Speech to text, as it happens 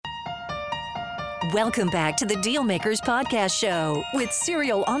Welcome back to the Dealmakers Podcast Show with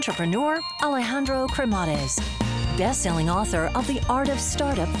serial entrepreneur Alejandro Cremades, best-selling author of The Art of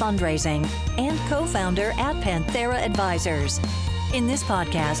Startup Fundraising and co-founder at Panthera Advisors. In this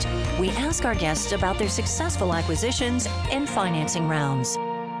podcast, we ask our guests about their successful acquisitions and financing rounds.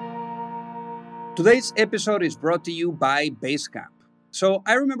 Today's episode is brought to you by Basecamp. So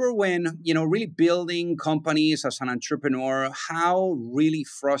I remember when, really building companies as an entrepreneur, how really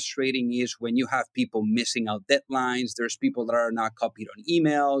frustrating it is when you have people missing out deadlines. There's people that are not copied on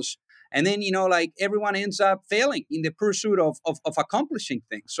emails. And then, everyone ends up failing in the pursuit of accomplishing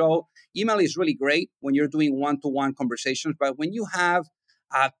things. So email is really great when you're doing one-to-one conversations. But when you have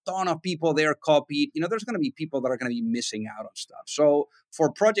a ton of people there copied, there's going to be people that are going to be missing out on stuff. So for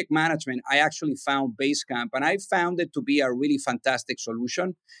project management, I actually found Basecamp, and I found it to be a really fantastic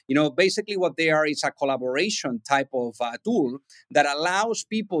solution. Basically what they are is a collaboration type of tool that allows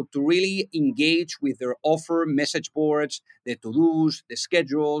people to really engage with their offer message boards, the to-dos, the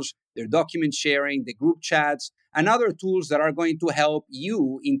schedules, their document sharing, the group chats, and other tools that are going to help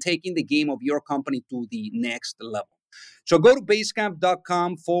you in taking the game of your company to the next level. So go to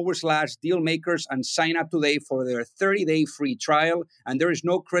basecamp.com/dealmakers and sign up today for their 30-day free trial. And there is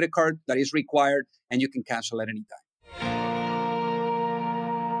no credit card that is required, and you can cancel at any time.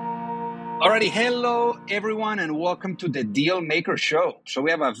 Alrighty, hello everyone, and welcome to the Dealmaker Show. So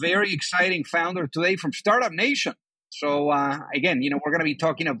we have a very exciting founder today from Startup Nation. So again, we're going to be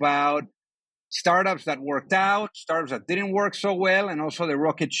talking about startups that worked out, startups that didn't work so well, and also the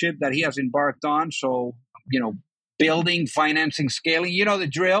rocket ship that he has embarked on. So, building, financing, scaling, the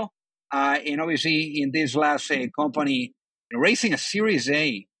drill. And obviously in this last company, raising a Series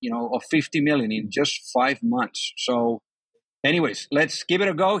A, of 50 million in just 5 months. So anyways, let's give it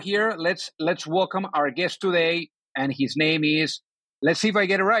a go here. Let's welcome our guest today. And his name is, let's see if I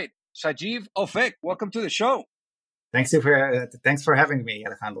get it right, Sajeev Ofek. Welcome to the show. Thanks for having me,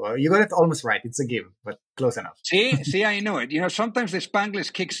 Alejandro. You got it almost right. It's a give, but close enough. See, I know it. Sometimes the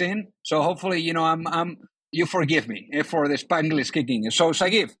Spanglish kicks in. So hopefully, you forgive me for the Spanglish kicking in. So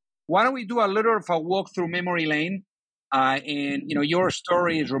Sajeev, why don't we do a little of a walk through memory lane? And your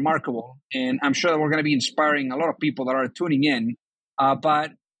story is remarkable, and I'm sure that we're going to be inspiring a lot of people that are tuning in.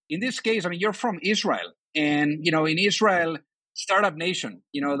 But in this case, you're from Israel, and in Israel, Startup Nation.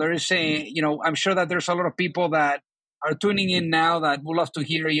 There is I'm sure that there's a lot of people that are tuning in now that would love to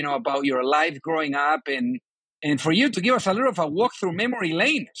hear, about your life growing up, and for you to give us a little of a walk through memory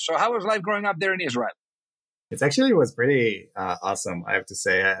lane. So how was life growing up there in Israel? It actually was pretty awesome, I have to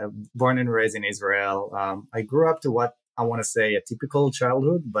say. I'm born and raised in Israel. I grew up to what I want to say a typical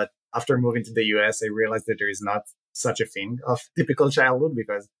childhood, but after moving to the US, I realized that there is not such a thing of typical childhood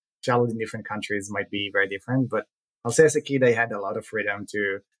because childhood in different countries might be very different. But I'll say as a kid, I had a lot of freedom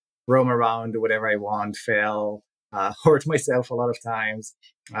to roam around, do whatever I want, fail, hurt myself a lot of times.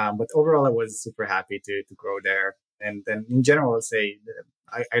 But overall, I was super happy to grow there. And then in general, I'll say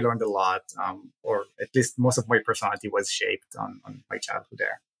I learned a lot, or at least most of my personality was shaped on my childhood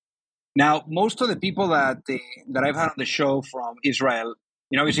there. Now, most of the people that I've had on the show from Israel,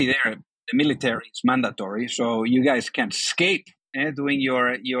 obviously the military is mandatory, so you guys can't escape doing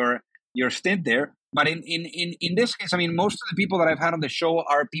your stint there. But in this case, most of the people that I've had on the show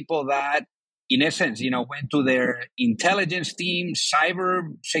are people that, in essence, went to their intelligence team,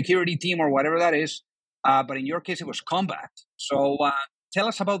 cyber security team, or whatever that is. But in your case, it was combat. So tell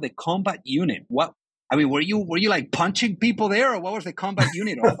us about the combat unit. Were you like punching people there, or what was the combat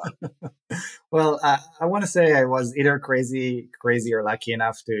unit all about? Well, I want to say I was either crazy or lucky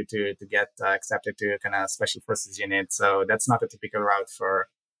enough to get accepted to kind of special forces unit. So that's not a typical route for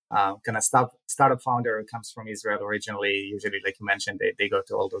kind of startup founder who comes from Israel originally. Usually, like you mentioned, they go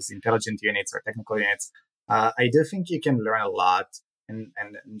to all those intelligent units or technical units. I do think you can learn a lot and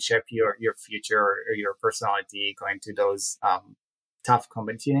shape your future or your personality going to those tough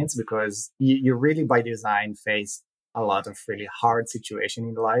combat units, because you really by design face a lot of really hard situation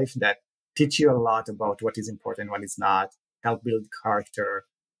in life that teach you a lot about what is important, what is not, help build character.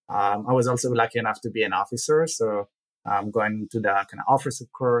 I was also lucky enough to be an officer, so going to the kind of officer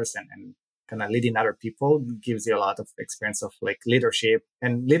course and kind of leading other people gives you a lot of experience of like leadership.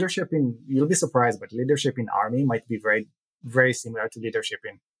 And leadership you'll be surprised, but leadership in army might be very, very similar to leadership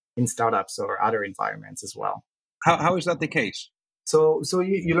in startups or other environments as well. How is that the case? So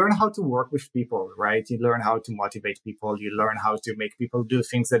you learn how to work with people, right? You learn how to motivate people. You learn how to make people do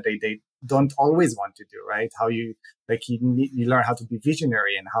things that they don't always want to do, right? How you learn how to be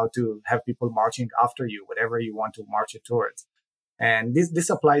visionary and how to have people marching after you, whatever you want to march it towards. And this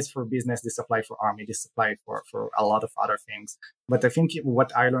applies for business, this applies for army, this applies for a lot of other things. But I think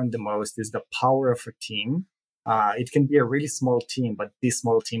what I learned the most is the power of a team. It can be a really small team, but this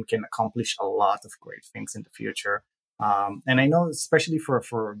small team can accomplish a lot of great things in the future. And I know, especially for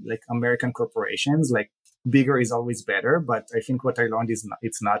like American corporations, like bigger is always better. But I think what I learned is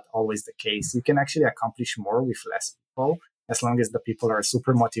it's not always the case. You can actually accomplish more with less people as long as the people are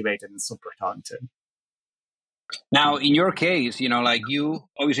super motivated and super talented. Now, in your case, like you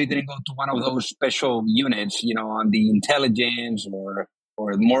obviously didn't go to one of those special units, on the intelligence or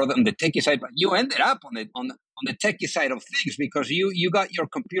more on the techie side, but you ended up on the techie side of things because you got your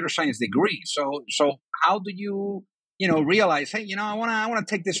computer science degree. So how do you realize, hey, I want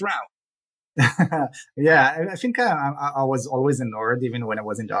to take this route? Yeah, I think I was always a nerd, even when I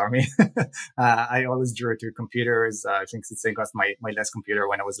was in the army. I always drew to computers. I think since I got my last computer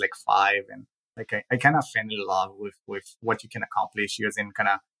when I was like 5, and like I kind of fell in love with what you can accomplish using kind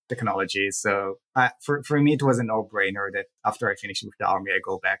of technology. So for me, it was a no-brainer that after I finished with the army, I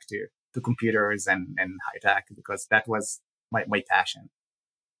go back to computers and high tech because that was my passion.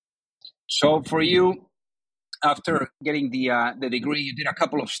 So for you, after getting the degree, you did a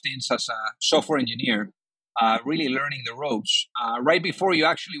couple of stints as a software engineer, really learning the ropes. Right before you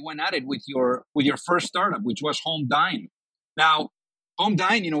actually went at it with your first startup, which was HomeDyn. Now,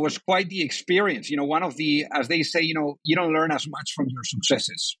 HomeDyn, was quite the experience. One of the, as they say, you don't learn as much from your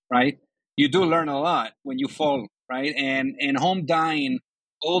successes, right? You do learn a lot when you fall, right? And HomeDyn,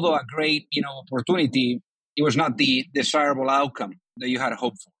 although a great opportunity, it was not the desirable outcome that you had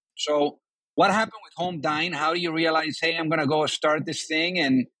hoped for. So what happened with HomeDyn? How do you realize, hey, I'm going to go start this thing?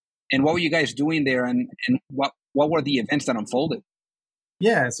 And what were you guys doing there? And what were the events that unfolded?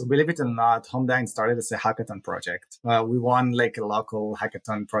 Yeah, so believe it or not, HomeDyn started as a hackathon project. We won like a local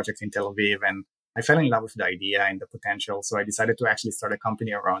hackathon project in Tel Aviv, and I fell in love with the idea and the potential. So I decided to actually start a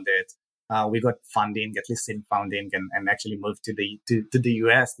company around it. We got funding, at least seed funding, and actually moved to the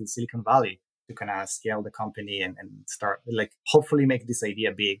US, to Silicon Valley, to kind of scale the company and start like hopefully make this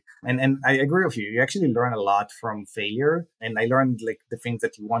idea big. And I agree with you. You actually learn a lot from failure, and I learned like the things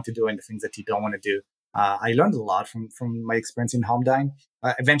that you want to do and the things that you don't want to do. I learned a lot from my experience in HomeDyn.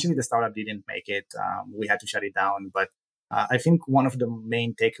 Eventually, the startup didn't make it. We had to shut it down. But I think one of the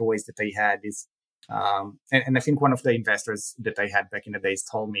main takeaways that I had is, and I think one of the investors that I had back in the days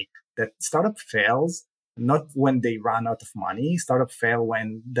told me that startup fails not when they run out of money. Startup fail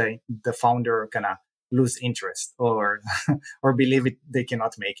when the founder kind of lose interest or or believe they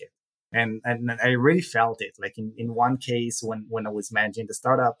cannot make it. And I really felt it. Like in one case when I was managing the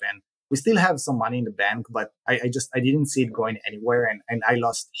startup, and we still have some money in the bank, but I didn't see it going anywhere, and I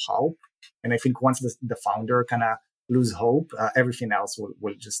lost hope. And I think once the founder kind of lose hope, everything else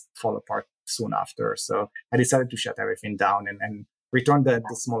will just fall apart soon after. So I decided to shut everything down and return the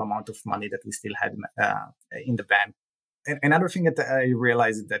small amount of money that we still had in the bank. And another thing that I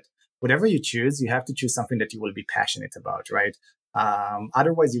realized is that whatever you choose, you have to choose something that you will be passionate about, right?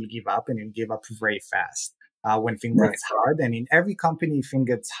 Otherwise, you'll give up, and you'll give up very fast when things Right. gets hard. And in every company, things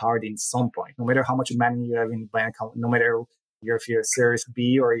gets hard in some point. No matter how much money you have in the bank, no matter if you're Series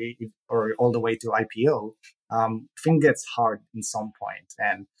B or all the way to IPO, things gets hard in some point.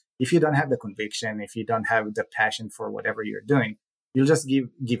 And if you don't have the conviction, if you don't have the passion for whatever you're doing, you'll just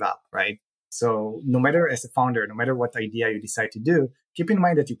give up, right? So no matter as a founder, no matter what idea you decide to do, keep in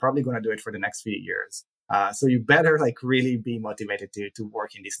mind that you're probably going to do it for the next few years. So you better like really be motivated to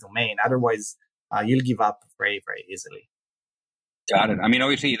work in this domain. Otherwise, you'll give up very, very easily. Got it. I mean,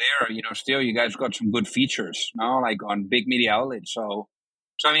 obviously there, still you guys got some good features, like on big media outlets. So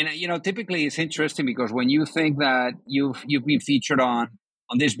I mean, typically it's interesting because when you think that you've been featured on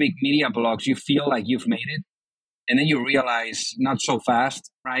these big media blogs, you feel like you've made it, and then you realize not so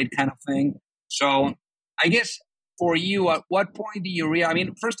fast, right? Kind of thing. So I guess for you, at what point do you realize? I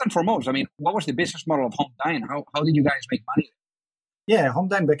mean, first and foremost, I mean, what was the business model of HomeDyn? How did you guys make money? Yeah,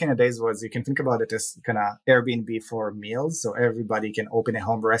 HomeDyn back in the days was, you can think about it as kind of Airbnb for meals. So everybody can open a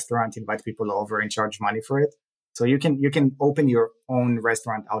home restaurant, invite people over, and charge money for it. So you can open your own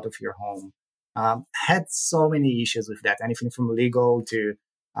restaurant out of your home. Had so many issues with that, anything from legal to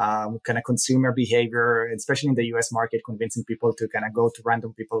kind of consumer behavior, especially in the US market, convincing people to kind of go to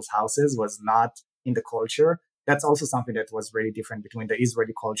random people's houses was not in the culture. That's also something that was really different between the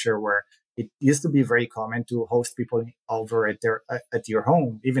Israeli culture, where it used to be very common to host people over at your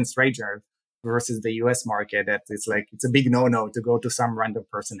home, even stranger, versus the US market that it's a big no-no to go to some random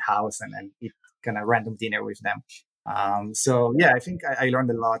person's house and eat kind of random dinner with them. So yeah, I think I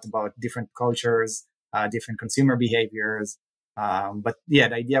learned a lot about different cultures, different consumer behaviors. But yeah,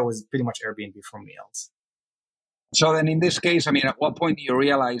 the idea was pretty much Airbnb for meals. So then in this case, I mean, at what point do you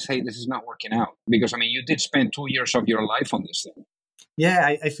realize, hey, this is not working out? Because, I mean, you did spend 2 years of your life on this thing.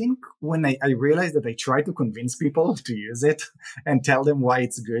 Yeah, I think when I realized that I try to convince people to use it and tell them why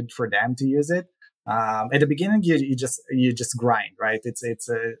it's good for them to use it. At the beginning, you just grind, right? It's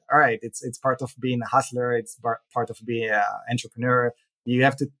all right. It's part of being a hustler. It's part of being an entrepreneur. You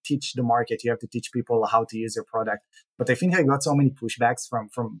have to teach the market. You have to teach people how to use your product. But I think I got so many pushbacks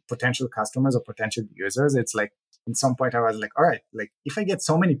from potential customers or potential users. It's like at some point I was like, all right, like if I get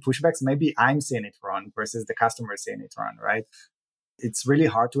so many pushbacks, maybe I'm saying it wrong versus the customer saying it wrong, right? It's really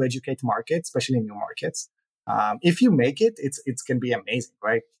hard to educate markets, especially new markets. If you make it, it's can be amazing,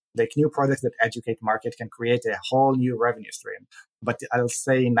 right? Like new products that educate market can create a whole new revenue stream. But I'll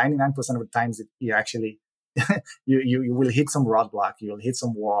say 99% of the times you actually you will hit some roadblock, you will hit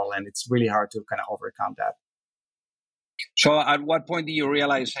some wall, and it's really hard to kind of overcome that. So at what point do you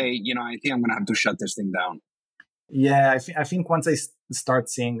realize, hey, I think I'm going to have to shut this thing down? Yeah, I think once I start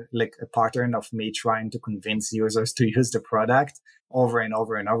seeing like a pattern of me trying to convince users to use the product over and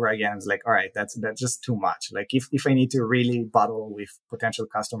over and over again, it's like, all right, that's just too much. Like if I need to really battle with potential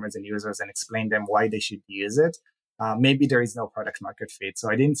customers and users and explain them why they should use it, maybe there is no product market fit. So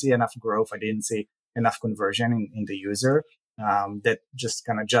I didn't see enough growth. I didn't see enough conversion in the user that just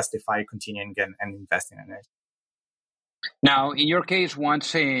kind of justify continuing and investing in it. Now, in your case,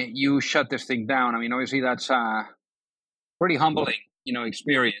 once you shut this thing down, I mean, obviously that's pretty humbling,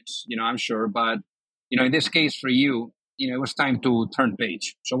 experience, I'm sure. But, in this case for you, it was time to turn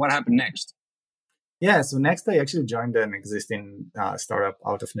page. So what happened next? Yeah, so next I actually joined an existing startup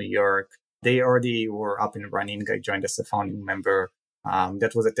out of New York. They already were up and running. I joined as a founding member.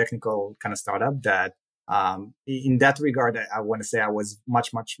 That was a technical kind of startup that in that regard, I want to say I was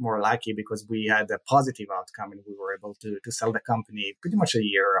much, much more lucky because we had a positive outcome and we were able to sell the company pretty much a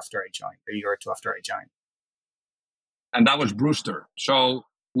year or two after I joined. And that was Brewster. So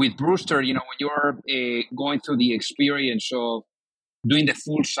with Brewster, when you're going through the experience of doing the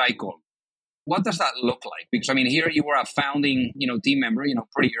full cycle, what does that look like? Because I mean, here you were a founding, team member,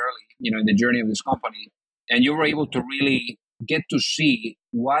 pretty early, in the journey of this company, and you were able to really get to see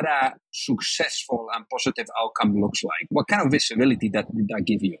what a successful and positive outcome looks like. What kind of visibility did that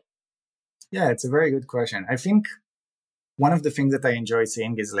give you? Yeah, it's a very good question. I think one of the things that I enjoy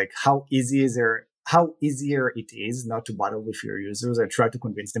seeing is like how easier it is not to battle with your users or try to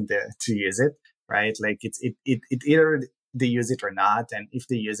convince them to use it, right? Like it either they use it or not, and if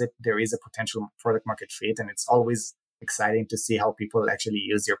they use it, there is a potential product market fit, and it's always exciting to see how people actually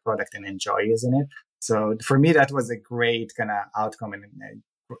use your product and enjoy using it. So for me, that was a great kind of outcome and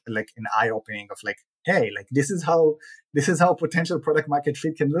like an eye opening of like, hey, like this is how potential product market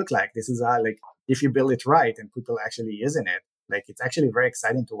fit can look like. This is how, like, if you build it right and people actually using it, like it's actually very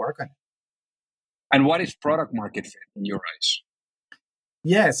exciting to work on it. And what is product market fit in your eyes?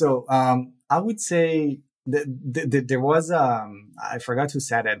 Yeah, so I would say there was I forgot who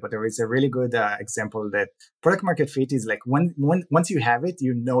said it, but there is a really good example that product market fit is like when once you have it,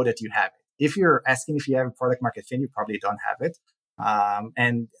 you know that you have it. If you're asking if you have a product market fit, you probably don't have it.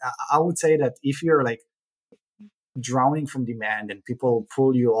 And I would say that if you're like drowning from demand and people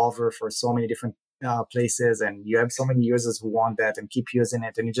pull you over for so many different places, and you have so many users who want that and keep using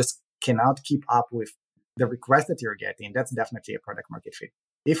it, and you just cannot keep up with the request that you're getting, that's definitely a product market fit.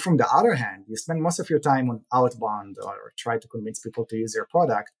 If, from the other hand, you spend most of your time on outbound or try to convince people to use your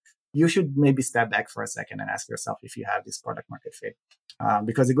product, you should maybe step back for a second and ask yourself if you have this product market fit.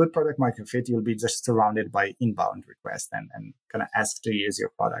 Because a good product market fit, you'll be just surrounded by inbound requests and kind of ask to use your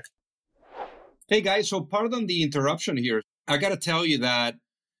product. Hey guys, so pardon the interruption here. I got to tell you that,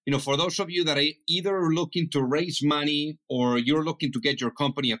 for those of you that are either looking to raise money or you're looking to get your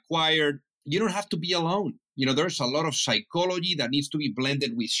company acquired, you don't have to be alone. There's a lot of psychology that needs to be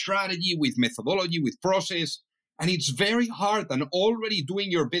blended with strategy, with methodology, with process. And it's very hard. And already doing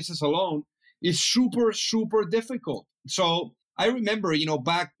your business alone is super, super difficult. So I remember,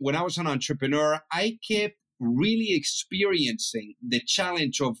 back when I was an entrepreneur, I kept really experiencing the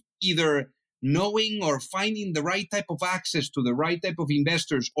challenge of either knowing or finding the right type of access to the right type of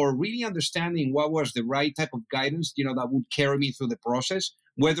investors, or really understanding what was the right type of guidance, that would carry me through the process,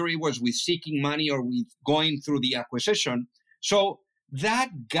 whether it was with seeking money or with going through the acquisition. So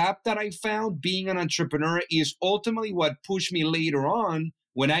that gap that I found being an entrepreneur is ultimately what pushed me later on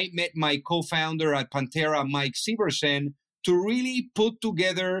when I met my co-founder at Pantera, Mike Severson, to really put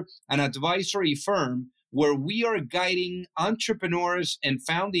together an advisory firm where we are guiding entrepreneurs and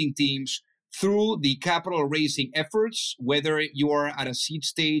founding teams through the capital raising efforts, whether you are at a seed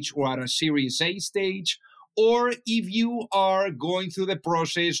stage or at a Series A stage, or if you are going through the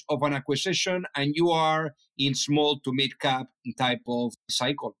process of an acquisition and you are in small to mid cap type of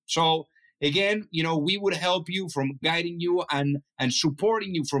cycle. So again, we would help you from guiding you and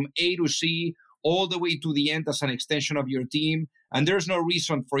supporting you from A to C all the way to the end as an extension of your team. And there's no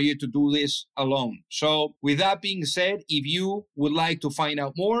reason for you to do this alone. So with that being said, if you would like to find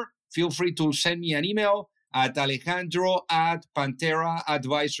out more, feel free to send me an email at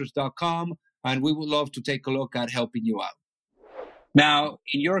alejandro@panteraadvisors.com, and we would love to take a look at helping you out. Now,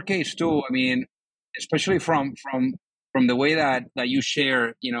 in your case too, I mean, especially from the way that you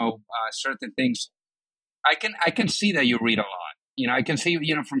share, certain things, I can see that you read a lot. I can see,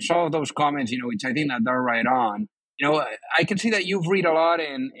 from some of those comments, which I think that they're right on. I can see that you've read a lot,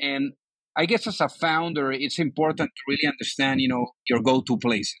 and I guess as a founder, it's important to really understand, your go-to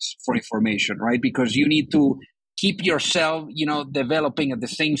places for information, right? Because you need to keep yourself, developing at the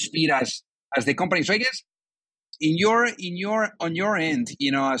same speed as the company. So I guess on your end,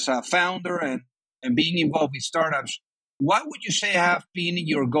 as a founder and being involved with startups, what would you say have been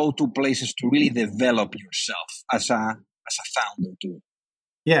your go-to places to really develop yourself as a founder too?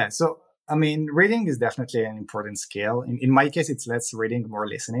 Yeah. So, I mean, reading is definitely an important skill. In my case, it's less reading, more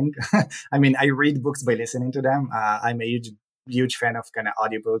listening. I mean, I read books by listening to them. I'm a huge fan of kind of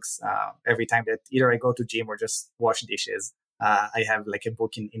audiobooks. Every time that either I go to gym or just wash dishes, I have like a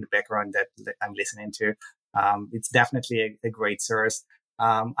book in the background that I'm listening to. It's definitely a great source.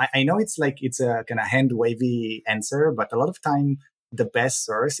 I know it's a kind of hand wavy answer, but a lot of time the best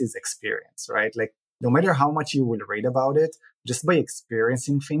source is experience, right? Like no matter how much you will read about it, just by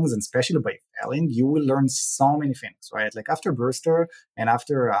experiencing things, and especially by failing, you will learn so many things, right? Like after Brewster and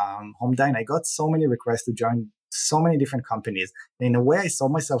after Homedyne, I got so many requests to join so many different companies. And in a way, I saw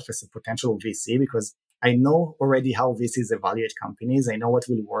myself as a potential VC because I know already how VCs evaluate companies. I know what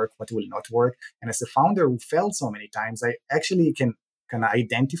will work, what will not work. And as a founder who failed so many times, I actually can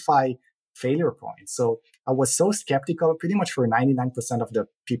identify failure points. So I was so skeptical pretty much for 99% of the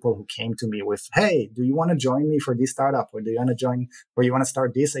people who came to me with, hey, do you want to join me for this startup? Or do you want to join, or you want to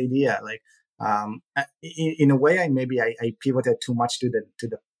start this idea? Like, in a way, I pivoted too much to the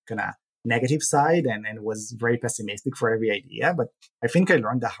kind of negative side and was very pessimistic for every idea. But I think I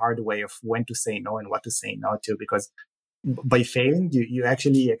learned the hard way of when to say no and what to say no to, because by failing, you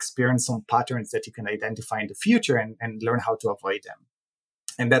actually experience some patterns that you can identify in the future and learn how to avoid them.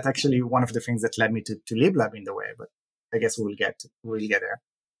 And that's actually one of the things that led me to LibLab in the way. But I guess we'll get there.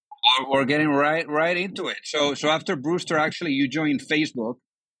 We're getting right into it. So after Brewster, actually, you joined Facebook,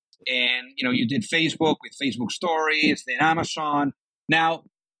 and you did Facebook with Facebook Stories, then Amazon. Now,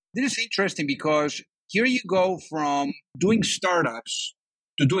 this is interesting because here you go from doing startups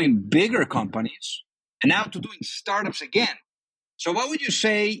to doing bigger companies, and now to doing startups again. So, what would you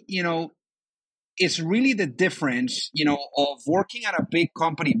say? It's really the difference, of working at a big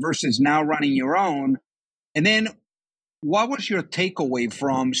company versus now running your own. And then what was your takeaway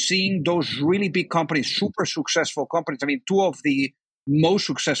from seeing those really big companies, super successful companies? I mean, two of the most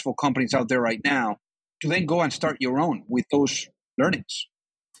successful companies out there right now, to then go and start your own with those learnings?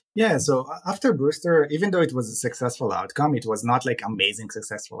 Yeah, so after Brewster, even though it was a successful outcome, it was not like amazing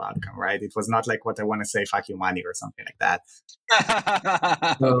successful outcome, right? It was not like what I want to say, fuck you money or something like that.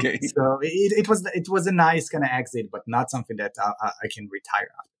 Okay. So it was a nice kind of exit, but not something that I can retire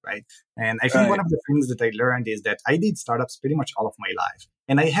after, right? And I think one of the things that I learned is that I did startups pretty much all of my life.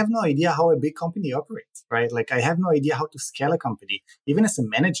 And I have no idea how a big company operates, right? Like I have no idea how to scale a company. Even as a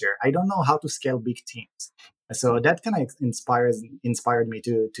manager, I don't know how to scale big teams. So that kind of inspired me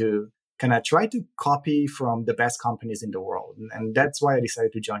to kind of try to copy from the best companies in the world. And that's why I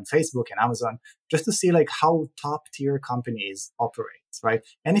decided to join Facebook and Amazon, just to see like how top tier companies operate, right?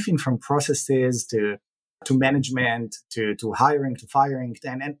 Anything from processes to management, to hiring, to firing,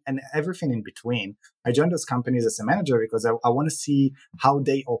 and everything in between. I joined those companies as a manager because I want to see how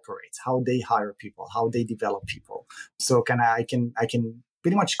they operate, how they hire people, how they develop people. So I can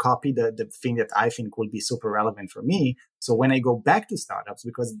pretty much copy the thing that I think will be super relevant for me. So when I go back to startups,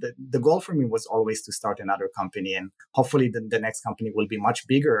 because the goal for me was always to start another company, and hopefully the next company will be much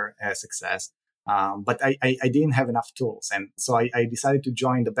bigger success. But I didn't have enough tools. And so I decided to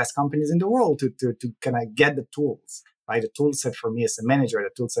join the best companies in the world to kind of get the tools, right? The tool set for me as a manager, the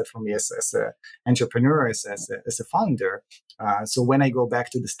tool set for me as an entrepreneur, as a founder. So when I go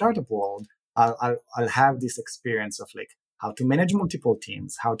back to the startup world, I'll have this experience of like how to manage multiple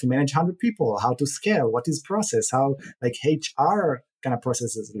teams, how to manage 100 people, how to scale, what is process, how like HR kind of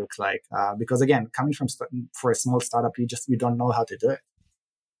processes look like. Because again, coming from for a small startup, you don't know how to do it.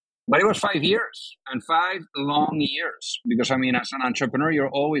 But it was 5 years, and 5 long years, because I mean, as an entrepreneur, you're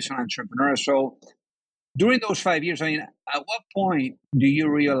always an entrepreneur. So During those 5 years, I mean, at what point do you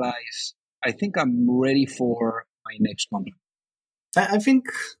realize, I think I'm ready for my next company? I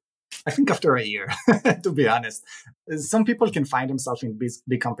think after a year, to be honest, some people can find themselves in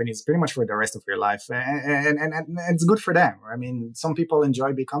big companies pretty much for the rest of your life, and it's good for them. I mean, some people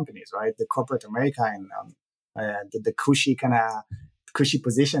enjoy big companies, right? The corporate America and the cushy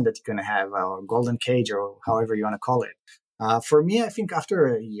position that you're gonna have, or golden cage, or however you want to call it. For me, I think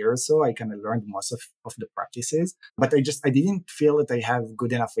after a year or so, I kind of learned most of the practices, but I didn't feel that I have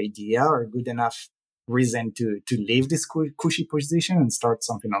good enough idea or good enough reason to leave this cushy position and start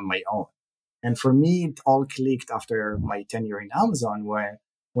something on my own. And for me, it all clicked after my tenure in Amazon, where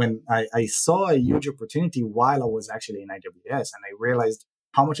when I saw a huge opportunity while I was actually in AWS, and I realized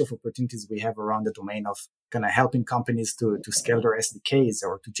how much of opportunities we have around the domain of kind of helping companies to scale their SDKs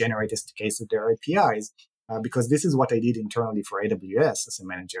or to generate SDKs with their APIs, because this is what I did internally for AWS as a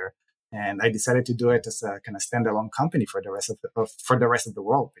manager. And I decided to do it as a kind of standalone company for the rest of the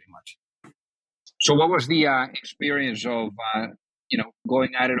world, pretty much. So, what was the experience of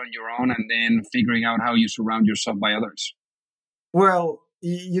going at it on your own and then figuring out how you surround yourself by others? Well,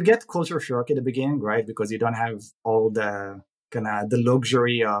 you get culture shock at the beginning, right? Because you don't have all the kind of the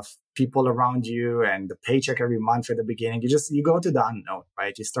luxury of people around you and the paycheck every month at the beginning. You go to the unknown,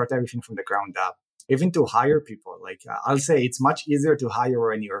 right? You start everything from the ground up. Even to hire people, like I'll say, it's much easier to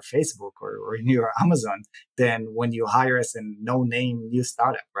hire in your Facebook or in your Amazon than when you hire as a no-name new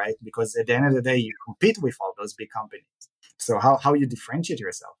startup, right? Because at the end of the day, you compete with all those big companies. So how you differentiate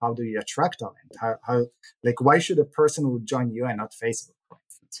yourself? How do you attract talent? How like why should a person would join you and not Facebook, for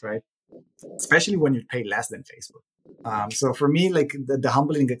instance, right? Especially when you pay less than Facebook. So for me, like the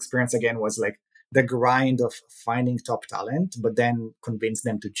humbling experience again was like the grind of finding top talent, but then convince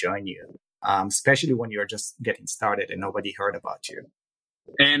them to join you. Especially when you're just getting started and nobody heard about you.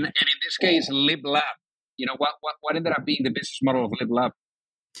 And in this case, LibLab, what ended up being the business model of LibLab?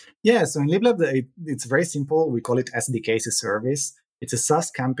 Yeah, so in LibLab, it's very simple. We call it SDK as a service. It's a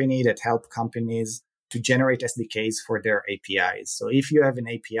SaaS company that helps companies to generate SDKs for their APIs. So if you have an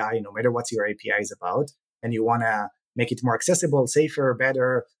API, no matter what your API is about, and you want to make it more accessible, safer,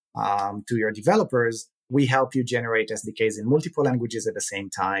 better to your developers, we help you generate SDKs in multiple languages at the same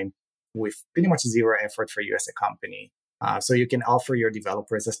time with pretty much zero effort for you as a company. So you can offer your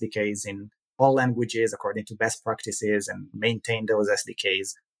developers SDKs in all languages according to best practices and maintain those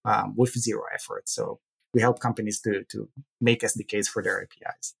SDKs with zero effort. So we help companies to make SDKs for their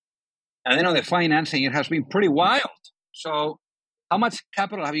APIs. And then on the financing, it has been pretty wild. So how much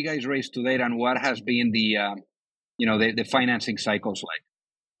capital have you guys raised to date, and what has been the financing cycles like?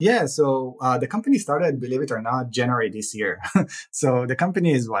 Yeah, so the company started, believe it or not, January this year. So the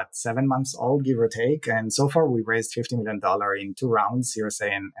company is 7 months old, give or take, and so far we raised $50 million in 2 rounds, Series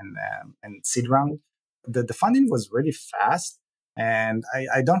A and seed round. The funding was really fast, and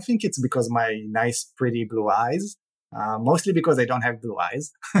I don't think it's because my nice, pretty blue eyes. Mostly because I don't have blue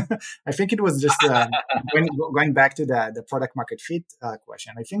eyes. I think it was just going back to the product market fit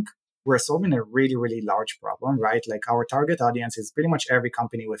question. I think we're solving a really, really large problem, right? Like our target audience is pretty much every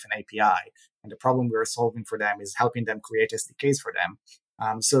company with an API. And the problem we're solving for them is helping them create SDKs for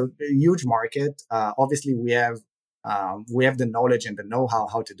them. So a huge market. Obviously, we have the knowledge and the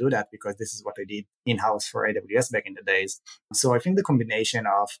know-how to do that because this is what I did in-house for AWS back in the days. So I think the combination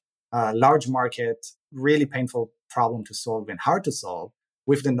of large market, really painful problem to solve and hard to solve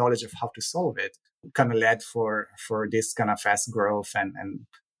with the knowledge of how to solve it kind of led for this kind of fast growth and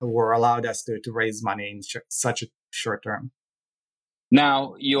were allowed us to raise money in such a short term.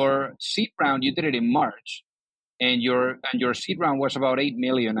 Now, your seed round, you did it in March, and your seed round was about 8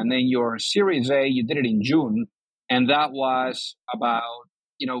 million, and then your Series A, you did it in June, and that was about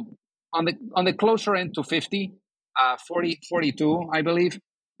on the closer end to 50, 40, 42, I believe,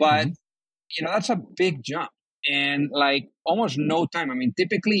 but that's a big jump, and like almost no time. I mean,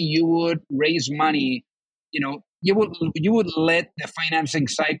 typically you would raise money, you would let the financing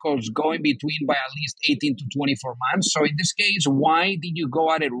cycles go in between by at least 18 to 24 months. So in this case, why did you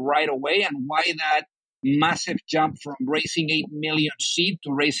go at it right away, and why that massive jump from raising 8 million seed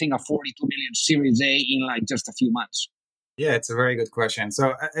to raising a 42 million Series A in like just a few months? Yeah, it's a very good question.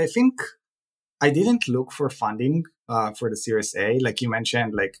 So I think I didn't look for funding for the Series A. Like you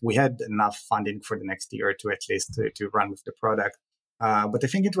mentioned, like we had enough funding for the next year or two at least to run with the product. But I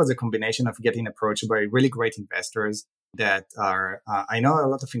think it was a combination of getting approached by really great investors that are, I know a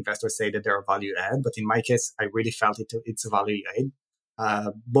lot of investors say that they're value add, but in my case, I really felt it's a value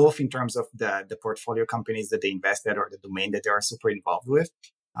add, both in terms of the portfolio companies that they invested or the domain that they are super involved with.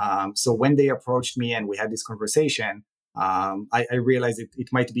 So when they approached me and we had this conversation, I realized it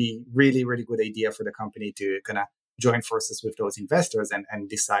might be really, really good idea for the company to kind of join forces with those investors and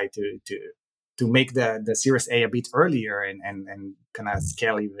decide to make the Series A bit earlier and kind of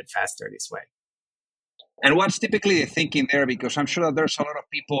scale even faster this way. And what's typically the thinking there? Because I'm sure that there's a lot of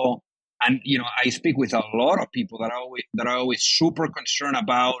people, and I speak with a lot of people that are always super concerned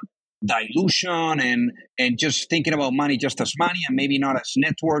about dilution and just thinking about money just as money and maybe not as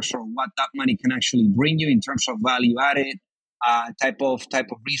networks or what that money can actually bring you in terms of value added type of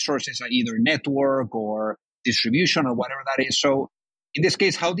resources, like either network or distribution or whatever that is. So in this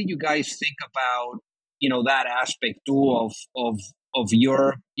case, how did you guys think about that aspect too of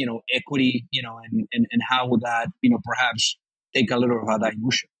your equity, and how would that perhaps take a little of a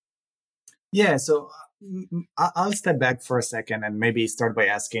dilution? Yeah, so I'll step back for a second and maybe start by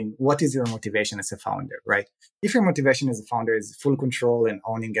asking, what is your motivation as a founder, right? If your motivation as a founder is full control and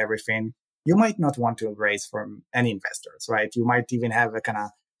owning everything, you might not want to raise from any investors, right? You might even have a kind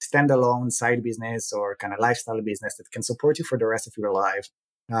of standalone side business or kind of lifestyle business that can support you for the rest of your life.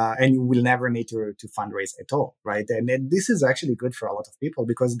 And you will never need to fundraise at all, right? And this is actually good for a lot of people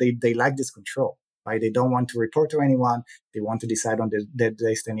because they like this control, right? They don't want to report to anyone. They want to decide on their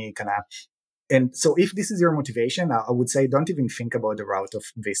destiny, kind of. And so if this is your motivation, I would say don't even think about the route of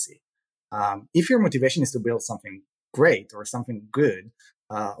VC. If your motivation is to build something great or something good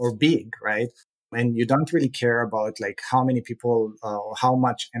or big, right? And you don't really care about like how many people or how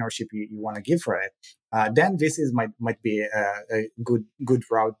much ownership you want to give for it, then this is might be a good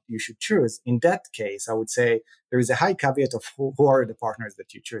route you should choose. In that case, I would say there is a high caveat of who are the partners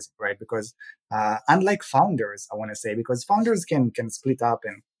that you choose, right? Because unlike founders, I want to say, because founders can split up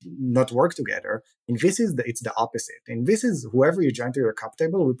and not work together. In this it's the opposite. In this is whoever you join to your cap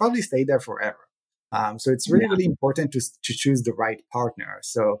table will probably stay there forever. So it's really, really important to choose the right partner.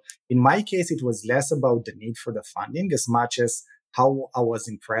 So in my case, it was less about the need for the funding as much as how I was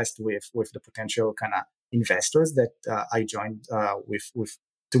impressed with the potential kind of investors that I joined with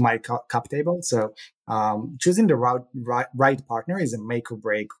to my cap table. So choosing the right partner is a make or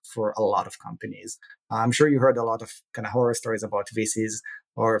break for a lot of companies. I'm sure you heard a lot of kind of horror stories about VCs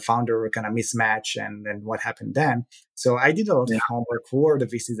or founder kind of mismatch and what happened then. So I did a lot of homework. Who are the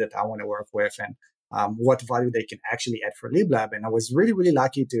VCs that I want to work with and what value they can actually add for LibLab. And I was really, really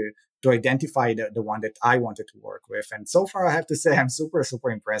lucky to identify the one that I wanted to work with. And so far, I have to say, I'm super, super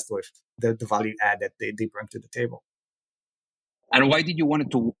impressed with the value add that they bring to the table. And why did you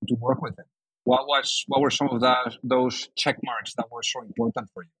want to work with them? What were some of those check marks that were so important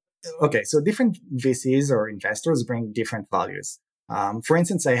for you? Okay, so different VCs or investors bring different values. For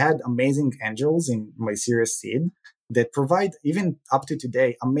instance, I had amazing angels in my Series Seed that provide, even up to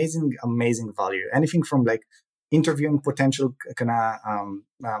today, amazing value. Anything from like interviewing potential kind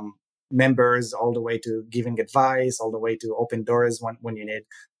of members, all the way to giving advice, all the way to open doors when you need.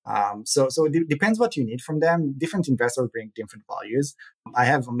 So it depends what you need from them. Different investors bring different values. I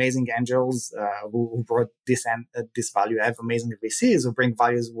have amazing angels who brought this value. I have amazing VCs who bring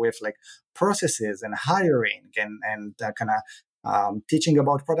values with like processes and hiring and kind of teaching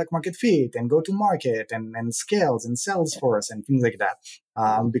about product market fit and go to market and scales and Salesforce and things like that,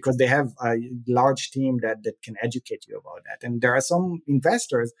 because they have a large team that can educate you about that. And there are some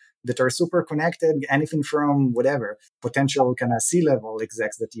investors that are super connected, anything from whatever potential kind of C-level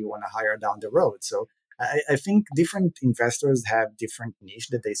execs that you want to hire down the road. So I think different investors have different niche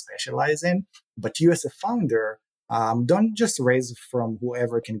that they specialize in, but you as a founder, don't just raise from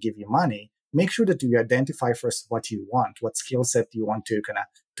whoever can give you money. Make sure that you identify first what you want, what skill set you want to kind of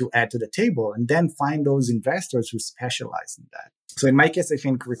to add to the table, and then find those investors who specialize in that. So in my case, I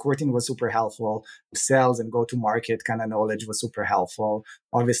think recruiting was super helpful. Sales and go-to-market kind of knowledge was super helpful.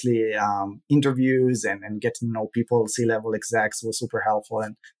 Obviously, interviews and get to know people, C-level execs was super helpful.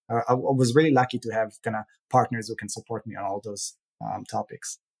 And I was really lucky to have kind of partners who can support me on all those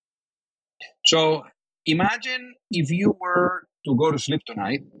topics. So imagine if you were to go to sleep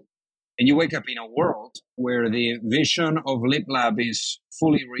tonight and you wake up in a world where the vision of LibLab is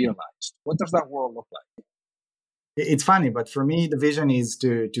fully realized. What does that world look like? It's funny, but for me, the vision is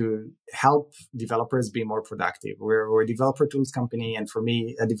to help developers be more productive. We're a developer tools company, and for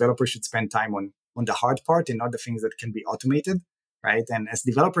me, a developer should spend time on the hard part and not the things that can be automated, right? And as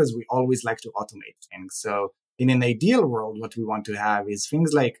developers, we always like to automate things. So in an ideal world, what we want to have is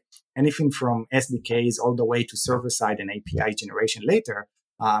things like anything from SDKs all the way to server-side and API generation later,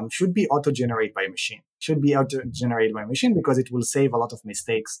 should be auto-generated by a machine. Should be auto-generated by a machine because it will save a lot of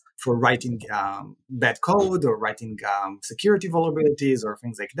mistakes for writing bad code or writing security vulnerabilities or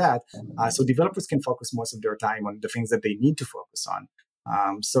things like that. So developers can focus most of their time on the things that they need to focus on.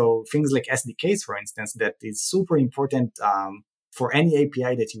 So things like SDKs, for instance, that is super important for any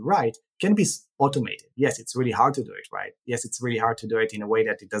API that you write can be automated. Yes, it's really hard to do it, right? Yes, it's really hard to do it in a way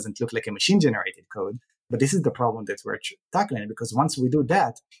that it doesn't look like a machine-generated code. But this is the problem that we're tackling, because once we do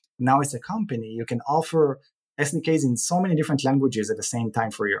that, now as a company, you can offer SDKs in so many different languages at the same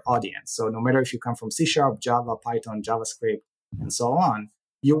time for your audience. So no matter if you come from C#, Java, Python, JavaScript, and so on,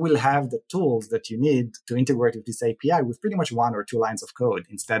 you will have the tools that you need to integrate with this API with pretty much 1 or 2 lines of code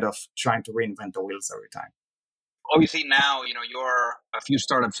instead of trying to reinvent the wheels every time. Obviously now, you're a few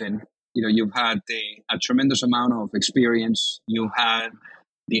startups in, you've had a tremendous amount of experience. You've had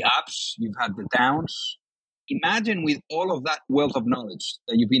the ups, you've had the downs. Imagine with all of that wealth of knowledge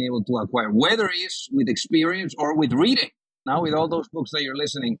that you've been able to acquire, whether it's with experience or with reading, now with all those books that you're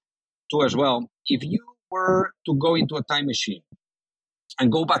listening to as well, if you were to go into a time machine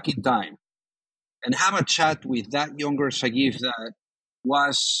and go back in time and have a chat with that younger Sagif that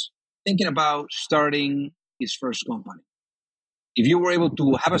was thinking about starting his first company, if you were able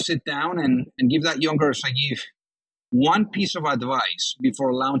to have a sit down and give that younger Sagif one piece of advice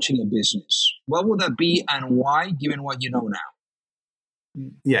before launching a business, what would that be and why, given what you know now?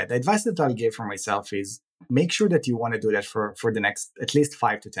 Yeah, the advice that I'll give for myself is make sure that you want to do that for the next at least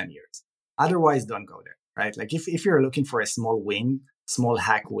 5 to 10 years. Otherwise, don't go there, right? Like if you're looking for a small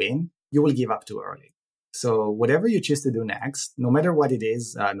hack win, you will give up too early. So whatever you choose to do next, no matter what it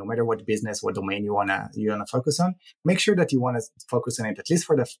is, no matter what business, what domain you wanna focus on, make sure that you want to focus on it at least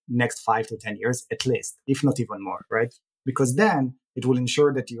for the next 5 to 10 years, at least, if not even more, right? Because then it will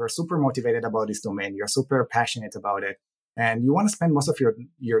ensure that you are super motivated about this domain, you're super passionate about it, and you want to spend most of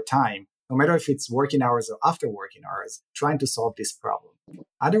your time, no matter if it's working hours or after working hours, trying to solve this problem.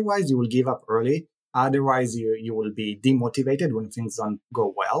 Otherwise, you will give up early. Otherwise, you will be demotivated when things don't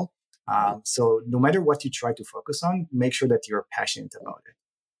go well. So no matter what you try to focus on, make sure that you're passionate about it.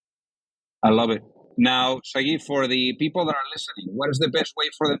 I love it. Now, Sagif, for the people that are listening, what is the best way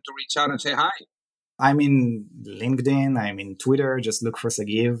for them to reach out and say hi? I'm in LinkedIn, I'm in Twitter, just look for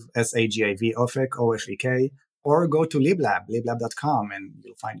Sagiv, Sagiv, Ofek, Ofek, or go to liblab.com, and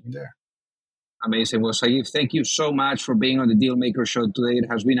you'll find me there. Amazing. Well, Sagif, thank you so much for being on the Dealmaker Show today. It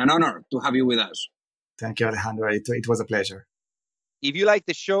has been an honor to have you with us. Thank you, Alejandro. It was a pleasure. If you like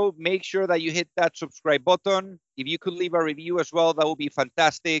the show, make sure that you hit that subscribe button. If you could leave a review as well, that would be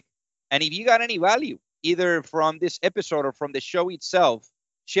fantastic. And if you got any value, either from this episode or from the show itself,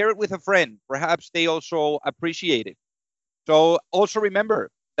 share it with a friend. Perhaps they also appreciate it. So also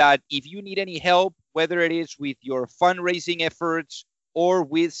remember that if you need any help, whether it is with your fundraising efforts or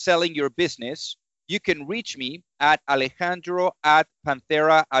with selling your business, you can reach me at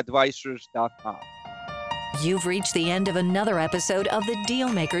alejandro@pantheraadvisors.com. You've reached the end of another episode of the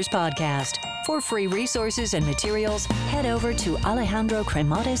Dealmakers Podcast. For free resources and materials, head over to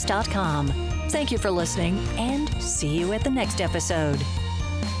alejandrocremades.com. Thank you for listening, and see you at the next episode.